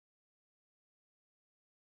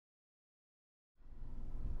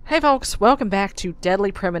Hey folks, welcome back to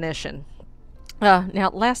Deadly Premonition.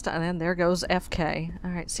 Now last time, and there goes FK.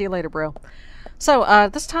 Alright, see you later, bro. So,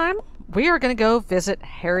 this time, we are gonna go visit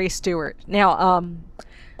Harry Stewart. Now,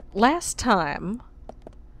 last time,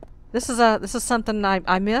 this is something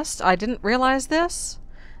I missed. I didn't realize this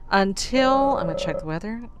until, I'm gonna check the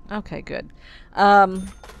weather. Okay, good.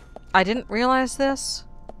 I didn't realize this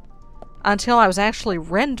until I was actually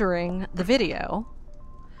rendering the video.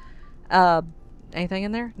 Anything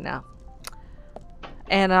in there? No.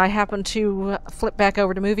 And I happened to flip back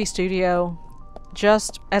over to Movie Studio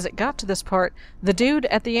just as it got to this part. The dude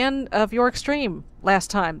at the end of Your Extreme last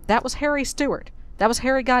time, that was Harry Stewart. That was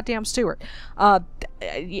Harry goddamn Stewart. I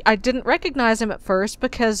didn't recognize him at first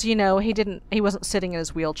because, you know, he wasn't sitting in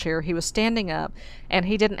his wheelchair. He was standing up, and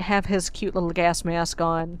he didn't have his cute little gas mask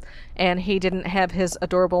on, and he didn't have his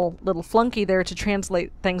adorable little flunky there to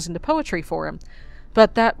translate things into poetry for him.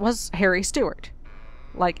 But that was Harry Stewart.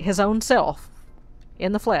 Like his own self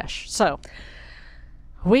in the flesh. So,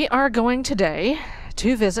 we are going today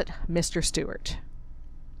to visit Mr. Stewart.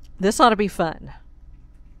 This ought to be fun.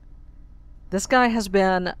 This guy has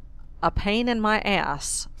been a pain in my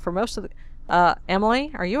ass for most of the...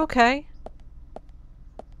 Emily, are you okay?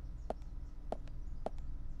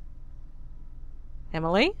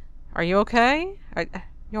 Emily, are you okay?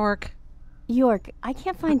 York, I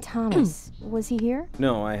can't find Thomas. Was he here?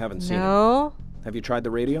 No, I haven't seen him. No. Have you tried the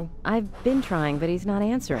radio? I've been trying, but he's not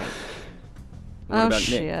answering. What about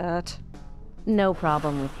shit. Nick? No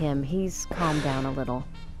problem with him. He's calmed down a little.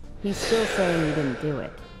 He's still saying you didn't do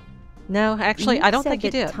it. No, actually, Nick I don't said think he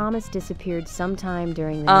that did. Thomas disappeared sometime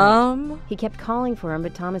during the night. He kept calling for him,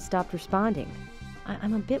 but Thomas stopped responding.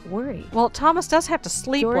 I'm a bit worried. Well, Thomas does have to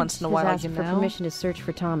sleep George once in a while, has you asked for know. permission to search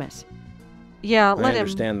for Thomas. Yeah, I let him...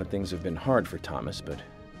 understand that things have been hard for Thomas, but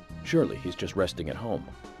surely he's just resting at home.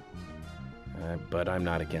 But I'm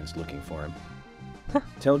not against looking for him.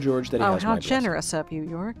 Tell George that he has my how blessing. generous of you,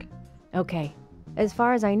 York. Okay. As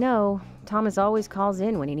far as I know, Thomas always calls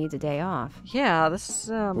in when he needs a day off. Yeah, this is,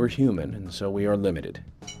 We're human, and so we are limited.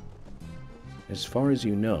 As far as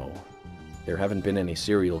you know, there haven't been any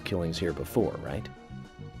serial killings here before, right?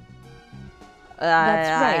 That's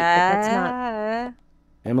right, but that's not...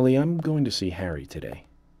 Emily, I'm going to see Harry today.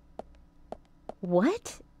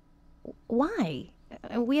 What? Why?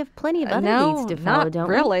 We have plenty of other leads to follow, not don't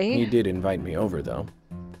we? really. He did invite me over, though.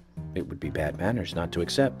 It would be bad manners not to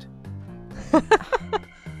accept.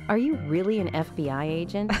 Are you really an FBI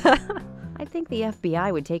agent? I think the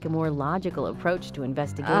FBI would take a more logical approach to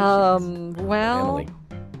investigations. Well... Emily,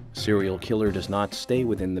 serial killer does not stay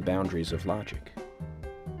within the boundaries of logic.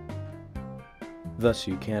 Thus,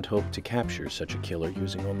 you can't hope to capture such a killer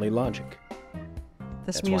using only logic.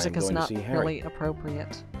 This That's why music I'm is going to not see Harry. really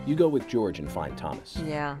appropriate. You go with George and find Thomas.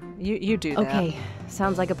 Yeah, you do that. Okay,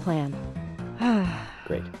 sounds like a plan.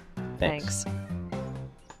 Great. Thanks. Thanks.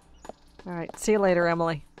 Alright, see you later,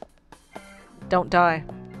 Emily. Don't die.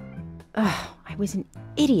 Ugh, I was an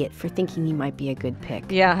idiot for thinking he might be a good pick.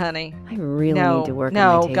 Yeah, honey. I really No, need to work on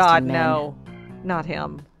no, my taste God, in men. no. Not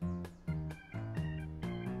him.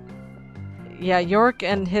 Yeah, York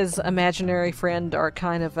and his imaginary friend are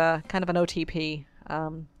kind of an OTP.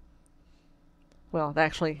 Well,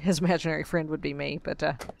 actually, his imaginary friend would be me, but,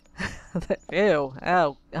 ew.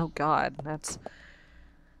 Oh, God. That's...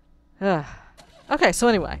 Okay, so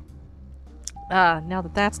anyway. Now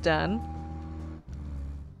that that's done...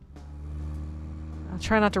 I'll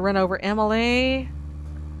try not to run over Emily.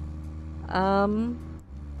 Wait a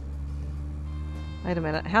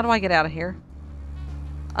minute. How do I get out of here?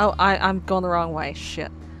 Oh, I'm going the wrong way.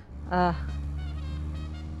 Shit.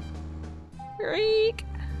 Freak!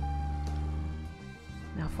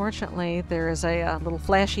 Now, fortunately, there is a little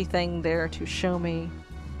flashy thing there to show me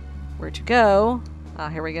where to go.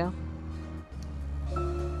 Here we go.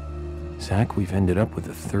 Zach, we've ended up with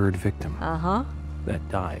a third victim. Uh-huh. That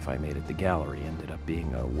dive I made at the gallery ended up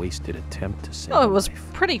being a wasted attempt to save Oh, a it was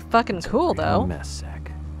life. pretty fucking It's a cool, real though. mess,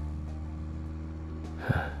 Zach.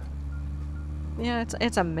 Yeah,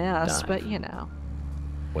 it's a mess, Dive. but you know.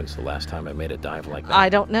 When's the last time I made a dive like that? I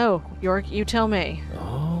don't know. York, you tell me.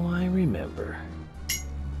 Oh, I remember.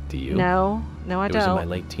 Do you? No, I It don't. was in my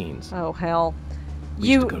late teens. Oh, hell. We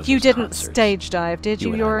used to go to You those didn't concerts. stage dive, did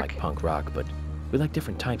you, and I York? like punk rock, but we like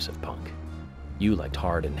different types of punk. You liked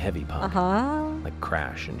hard and heavy punk. Uh-huh. Like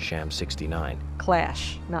Crash and Sham 69.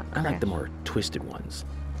 Clash, not I Crash. like the more twisted ones.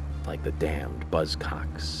 Like the Damned,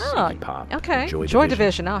 Buzzcocks, Oh, Iggy Pop, okay. and Joy Joy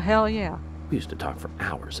Division. Division. Oh, hell yeah. We used to talk for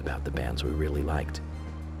hours about the bands we really liked.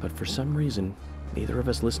 But for some reason, neither of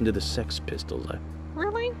us listened to the Sex Pistols. I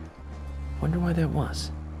Really? wonder why that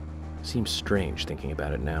was. Seems strange thinking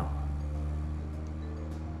about it now.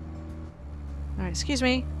 Alright, excuse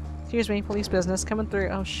me. Excuse me, police business coming through.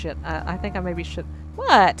 Oh shit, I think I maybe should...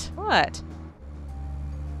 What? What?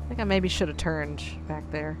 I think I maybe should have turned back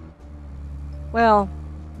there. Well,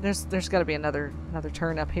 there's gotta be another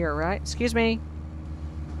turn up here, right? Excuse me.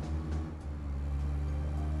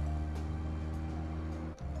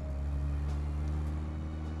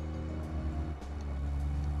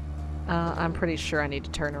 I'm pretty sure I need to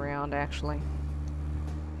turn around, actually.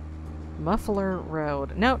 Muffler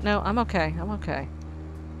Road. No, I'm okay. I'm okay.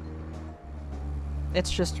 It's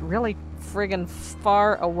just really friggin'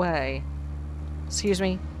 far away. Excuse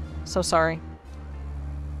me. So sorry.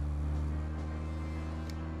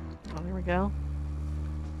 Oh, there we go.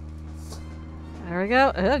 There we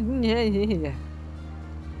go.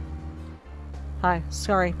 Hi.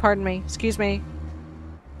 Sorry. Pardon me. Excuse me.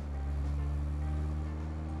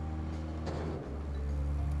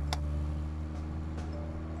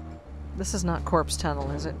 This is not Corpse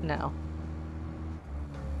Tunnel, is it? No.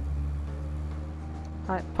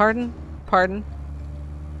 Hi. Pardon? Pardon?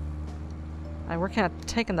 We're kind of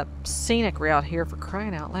taking the scenic route here, for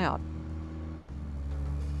crying out loud.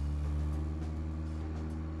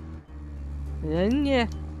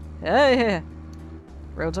 Yeah.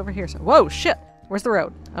 Road's over here. So whoa, shit! Where's the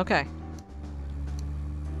road? Okay.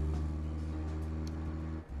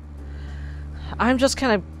 I'm just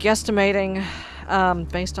kind of guesstimating,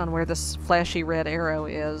 based on where this flashy red arrow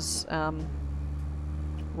is,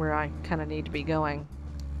 where I kind of need to be going.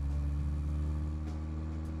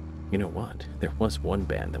 You know what? There was one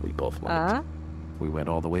band that we both liked. We went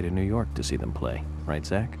all the way to New York to see them play. Right,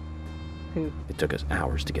 Zach? Who? It took us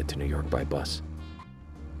hours to get to New York by bus.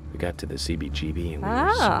 We got to the CBGB and we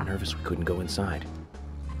were so nervous we couldn't go inside.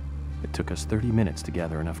 It took us 30 minutes to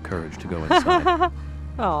gather enough courage to go inside.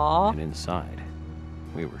 Aww. And inside,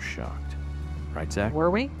 we were shocked. Right, Zach? Were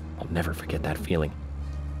we? I'll never forget that feeling.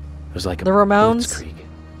 It was like The Ramones? Blitzkrieg.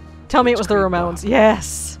 Tell me it was the Blitzkrieg Ramones. Bop.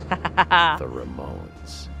 Yes! The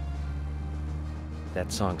Ramones. That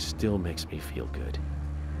song still makes me feel good.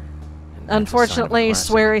 And that's a sign of a Unfortunately,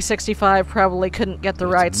 classic. Swery65 probably couldn't get the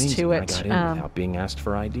But it's rights amazing to I it. got in without being asked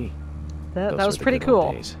for ID. That Those was were the pretty good old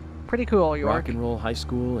cool. days. Pretty cool, York. Rock and roll high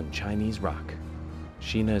school and Chinese rock.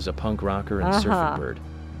 Sheena is a punk rocker and surfing bird.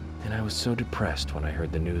 And I was so depressed when I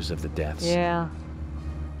heard the news of the deaths. Yeah.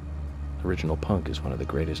 Original punk is one of the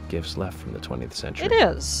greatest gifts left from the 20th century. It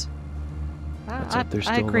is. Let's hope they're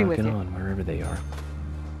I still agree with rocking you. on wherever they are.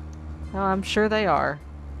 Oh, I'm sure they are.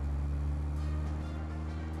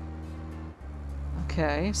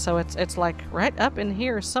 Okay, so it's like right up in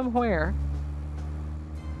here somewhere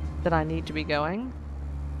that I need to be going.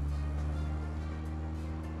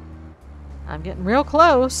 I'm getting real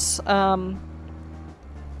close.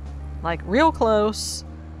 Like real close.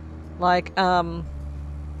 Like I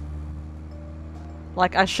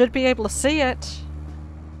should be able to see it.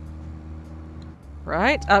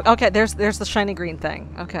 Right? Okay, there's the shiny green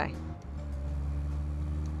thing. Okay.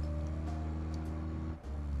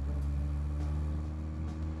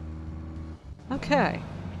 Okay.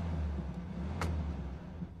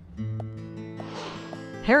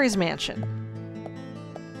 Harry's mansion.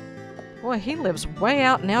 Boy, he lives way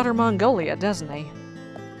out in Outer Mongolia, doesn't he?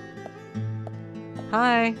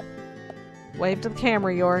 Hi. Wave to the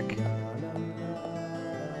camera, York.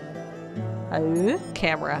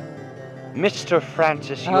 Camera. Mr.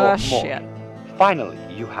 Francis Oh, York shit. Morgan, finally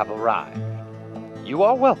you have arrived. You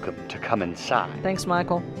are welcome to come inside. Thanks,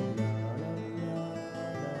 Michael.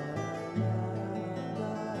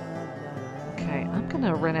 Okay, I'm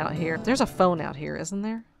gonna run out here. There's a phone out here, isn't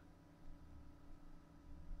there?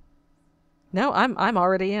 No, I'm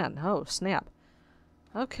already in. Oh, snap.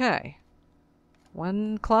 Okay.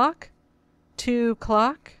 1 o'clock? 2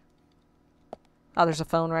 o'clock? Oh, there's a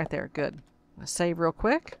phone right there. Good. I'm gonna save real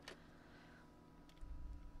quick.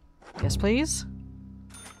 Yes, please.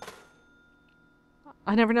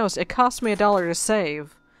 I never noticed. It costs me $1 to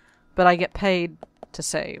save, but I get paid to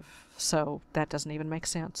save. So that doesn't even make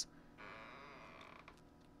sense.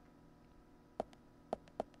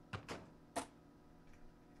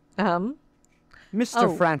 Mr.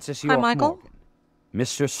 Oh, Francis hi, York Michael. Morgan,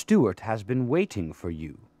 Mr. Stewart has been waiting for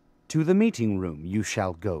you. To the meeting room you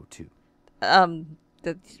shall go to.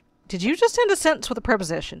 Did you just end a sentence with a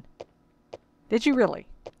preposition? Did you really?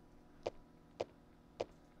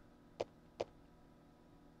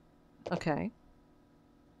 Okay.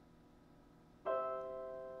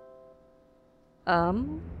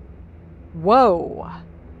 Whoa.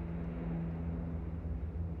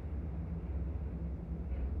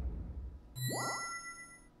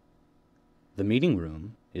 The meeting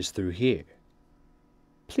room is through here.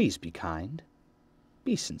 Please be kind.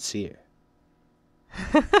 Be sincere.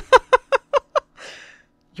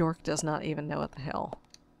 York does not even know what the hell.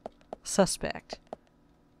 Suspect.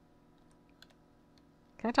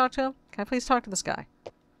 Can I talk to him? Can I please talk to this guy?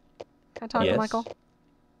 Can I talk to Michael?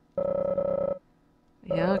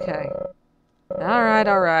 Yeah, okay.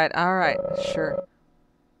 Alright. Sure.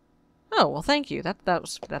 Oh, well, thank you.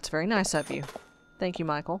 That's very nice of you. Thank you,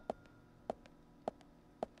 Michael.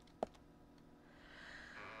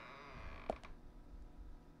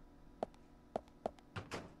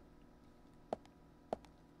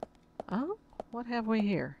 Oh, what have we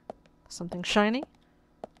here? Something shiny?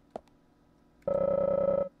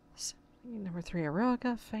 Number 3,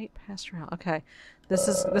 Eroica, Fate, Pastoral. Okay, this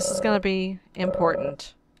is gonna be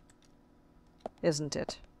important, isn't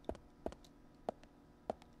it?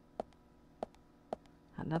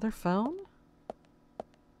 Another phone?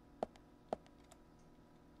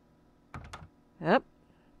 Yep.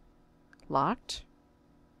 Locked.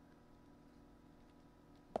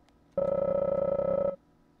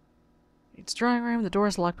 It's drawing room. The door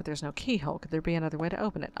is locked, but there's no keyhole. Could there be another way to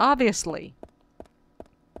open it? Obviously.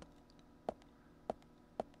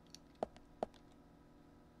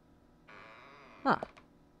 Huh.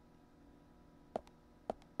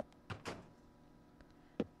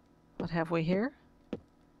 What have we here?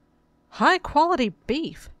 High quality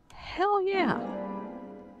beef. Hell yeah.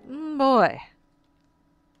 Boy.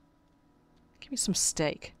 Give me some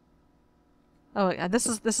steak. Oh, this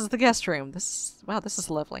is the guest room. Wow, this is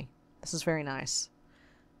lovely. This is very nice.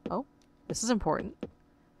 Oh, this is important.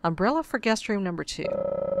 Umbrella for guest room number 2.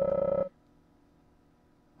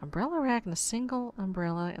 Umbrella rack and a single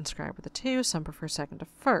umbrella inscribed with a 2. Some prefer second to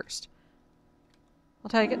first. I'll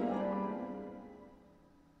take it.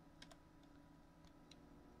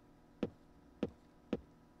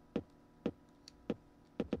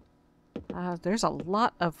 There's a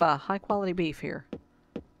lot of high quality beef here.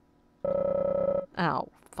 Oh,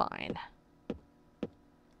 fine.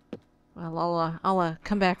 Well, I'll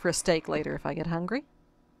come back for a steak later if I get hungry.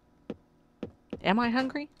 Am I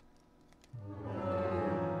hungry?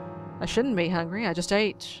 I shouldn't be hungry. I just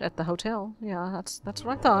ate at the hotel. Yeah, that's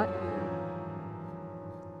what I thought.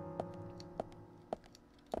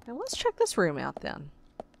 Now let's check this room out then.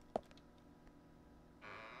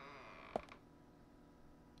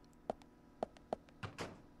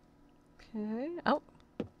 Okay. Oh.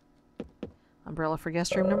 Umbrella for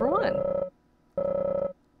guest room number 1.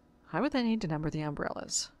 Why would they need to number the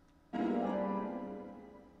umbrellas?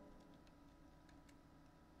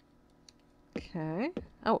 Okay.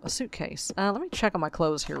 Oh, a suitcase. Let me check on my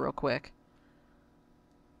clothes here real quick.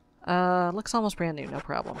 Looks almost brand new, no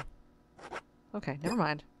problem. Okay, never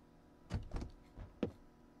mind.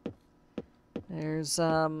 There's,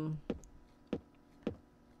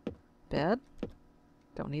 bed.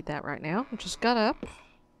 Don't need that right now. I just got up.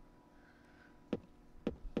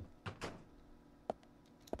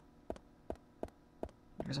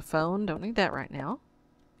 There's a phone. Don't need that right now.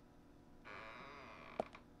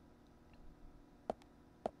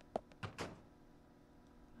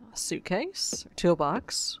 A suitcase, or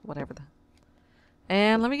toolbox, whatever the...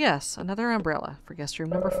 And let me guess, another umbrella for guest room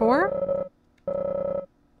number 4.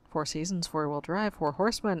 4 seasons, 4-wheel drive, 4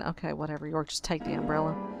 horsemen. Okay, whatever, York, just take the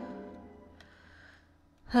umbrella.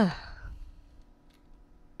 Okay.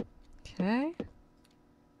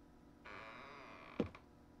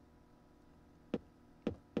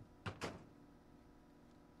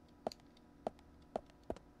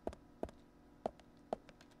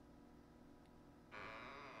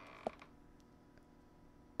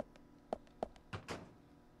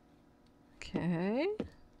 Okay.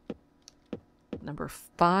 Number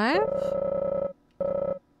 5.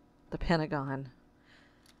 The Pentagon.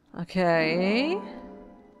 Okay.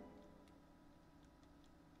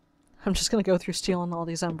 I'm just gonna go through stealing all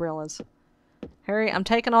these umbrellas. Harry, I'm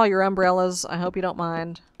taking all your umbrellas. I hope you don't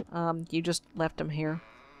mind. You just left them here.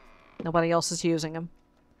 Nobody else is using them.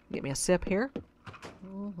 Get me a sip here.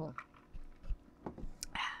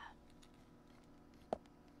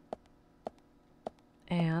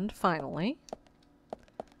 And finally,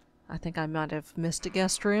 I think I might have missed a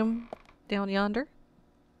guest room down yonder.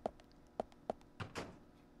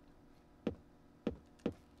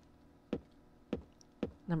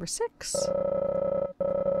 Number 6.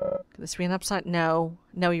 Could this be an upside? No.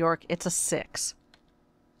 No, York. It's a 6.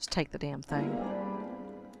 Just take the damn thing.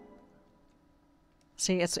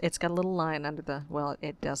 See, it's got a little line under the... Well,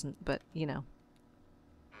 it doesn't, but, you know.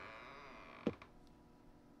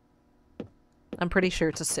 I'm pretty sure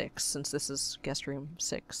it's a 6, since this is guest room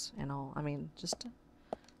 6 and all. I mean, just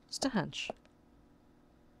a hunch.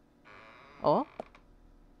 Oh?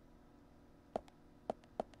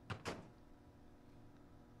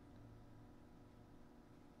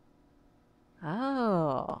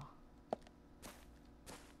 Oh.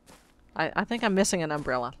 I think I'm missing an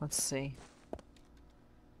umbrella. Let's see.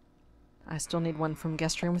 I still need one from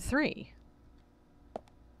guest room 3.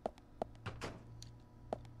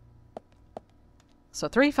 So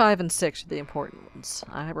 3, 5, and 6 are the important ones.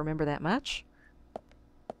 I remember that much.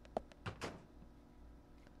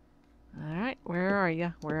 Alright, where are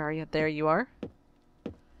you? Where are you? There you are.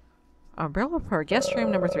 Umbrella for guest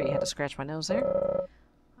room number 3. I had to scratch my nose there.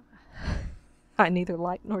 I neither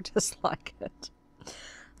like nor dislike it.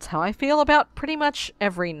 That's how I feel about pretty much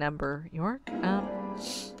every number, York.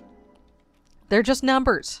 They're just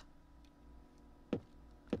numbers.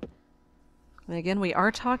 And again, we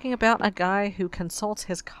are talking about a guy who consults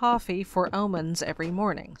his coffee for omens every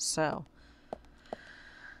morning, so...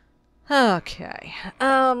 Okay.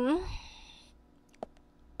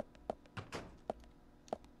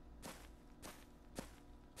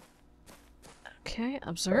 Okay,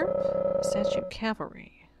 observe. Statue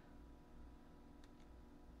cavalry.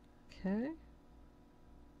 Okay.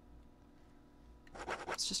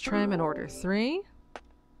 Let's just try them in order. 3.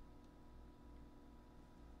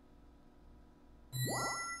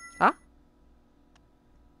 Ah.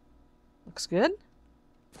 Looks good.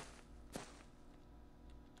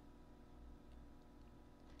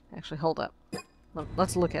 Actually, hold up.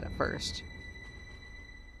 Let's look at it first.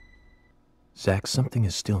 Zach, something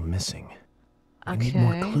is still missing. I need Okay.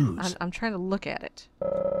 more clues. I'm trying to look at it.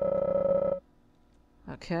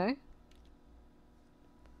 Okay.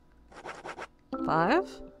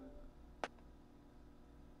 5.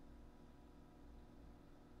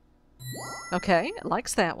 Okay, it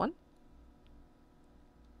likes that one.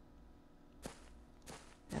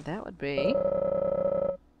 And that would be...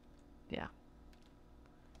 Yeah.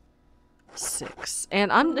 6.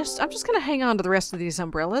 And I'm just gonna hang on to the rest of these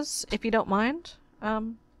umbrellas, if you don't mind.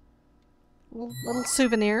 Little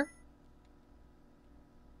souvenir.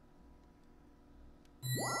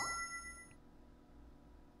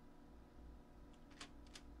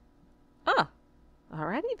 Ah,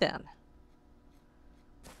 alrighty then.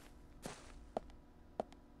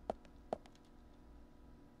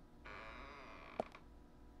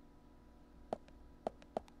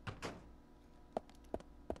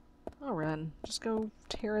 I'll run. Just go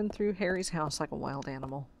tearing through Harry's house like a wild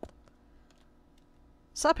animal.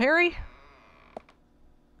 Sup, Harry?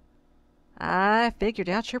 I figured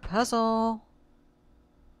out your puzzle.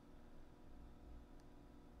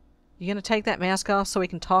 You gonna take that mask off so we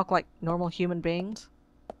can talk like normal human beings?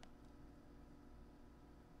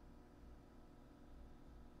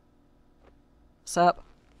 Sup?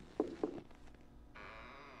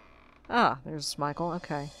 Ah, there's Michael.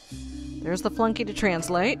 Okay. There's the flunky to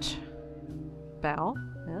translate. Bow.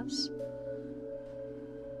 Yes.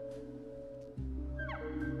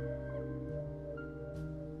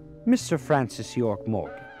 Mr. Francis York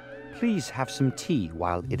Morgan, please have some tea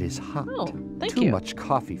while it is hot. Oh, thank Too you. much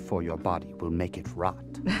coffee for your body will make it rot.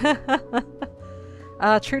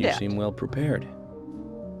 True You dat. seem well prepared.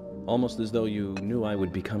 Almost as though you knew I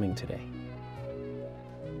would be coming today.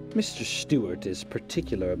 Mr. Stewart is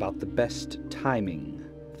particular about the best timing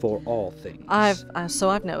for all things. I've Now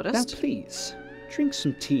noticed. please, drink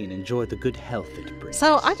some tea and enjoy the good health it brings.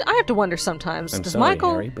 So I have to wonder sometimes, I'm does sorry,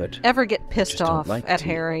 Michael Harry, but ever get pissed just don't off like at tea.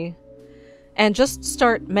 Harry and just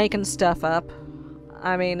start making stuff up?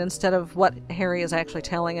 I mean, instead of what Harry is actually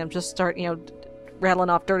telling him, just start, rattling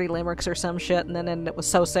off dirty limericks or some shit, and then end it with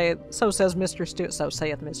so saith Mr. Stewart, so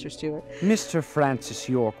saith Mr. Stewart. Mr. Francis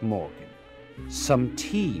York Morgan, some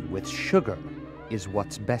tea with sugar is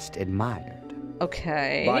what's best admired.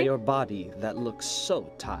 Okay. By your body that looks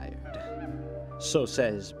so tired. So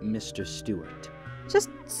says Mr. Stewart. Just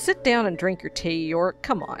sit down and drink your tea, York.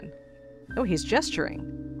 Come on. Oh, he's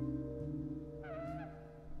gesturing.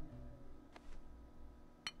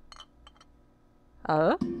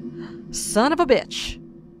 Son of a bitch.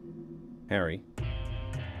 Harry,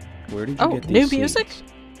 where did you Oh, get these new seeds? music?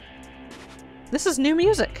 This is new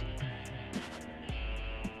music.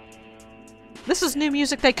 This is new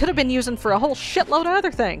music they could have been using for a whole shitload of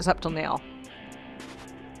other things up till now.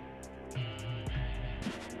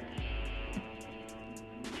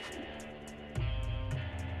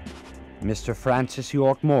 Mr. Francis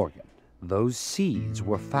York Morgan, those seeds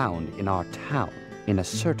were found in our town in a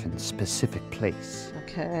certain specific place.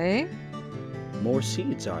 Okay. More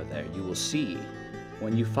seeds are there, you will see,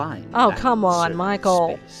 when you find Oh, that come on, certain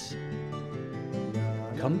Michael. space.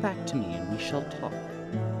 Come back to me and we shall talk.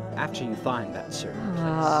 After you find that certain place.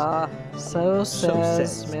 Ah, so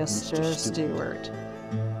says says Mr. Mr. Stewart.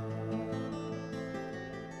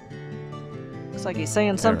 Looks like he's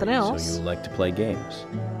saying something Harry, else. So you like to play games?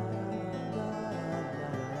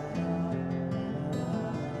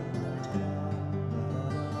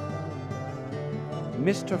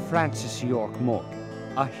 Mr. Francis York Morgan,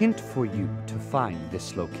 a hint for you to find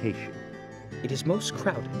this location. It is most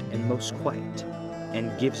crowded and most quiet,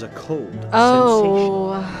 and gives a cold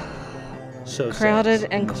Oh, sensation. So crowded says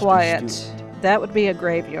and Mr. quiet. Stewart. That would be a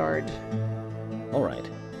graveyard. All right.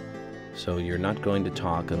 So you're not going to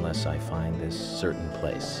talk unless I find this certain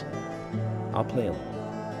place. I'll play along.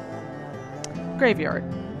 Graveyard.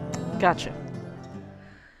 Gotcha.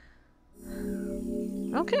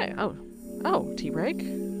 Okay. Oh, tea break.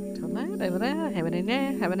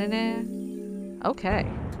 Okay.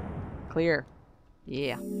 Clear.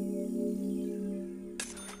 Yeah. Give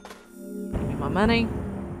me my money.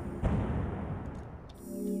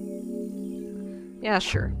 Yeah,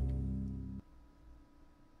 sure.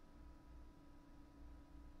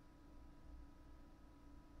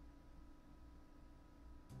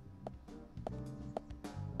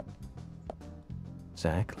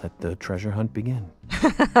 Zach, let the treasure hunt begin.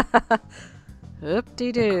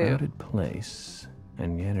 Oop-de-doo. Crowded place,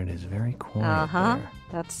 and yet it is very quiet there.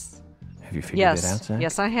 That's... Have you figured it out, Yes. Zach?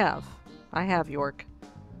 Yes, I have. I have, York.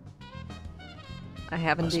 I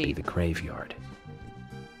have Must be indeed. the graveyard.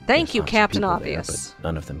 Thank There's you, lots of Captain people there, Obvious. but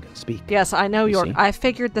none of them can speak. Yes, I know, You York. see? I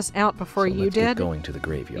figured this out before So you let's get did. going to the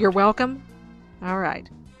graveyard. You're welcome. All right.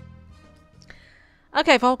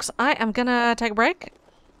 Okay, folks, I am going to take a break.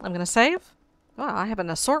 I'm going to save. Well, I have an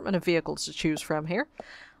assortment of vehicles to choose from here.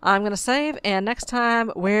 I'm going to save, and next time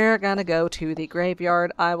we're going to go to the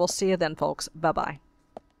graveyard. I will see you then, folks. Bye-bye.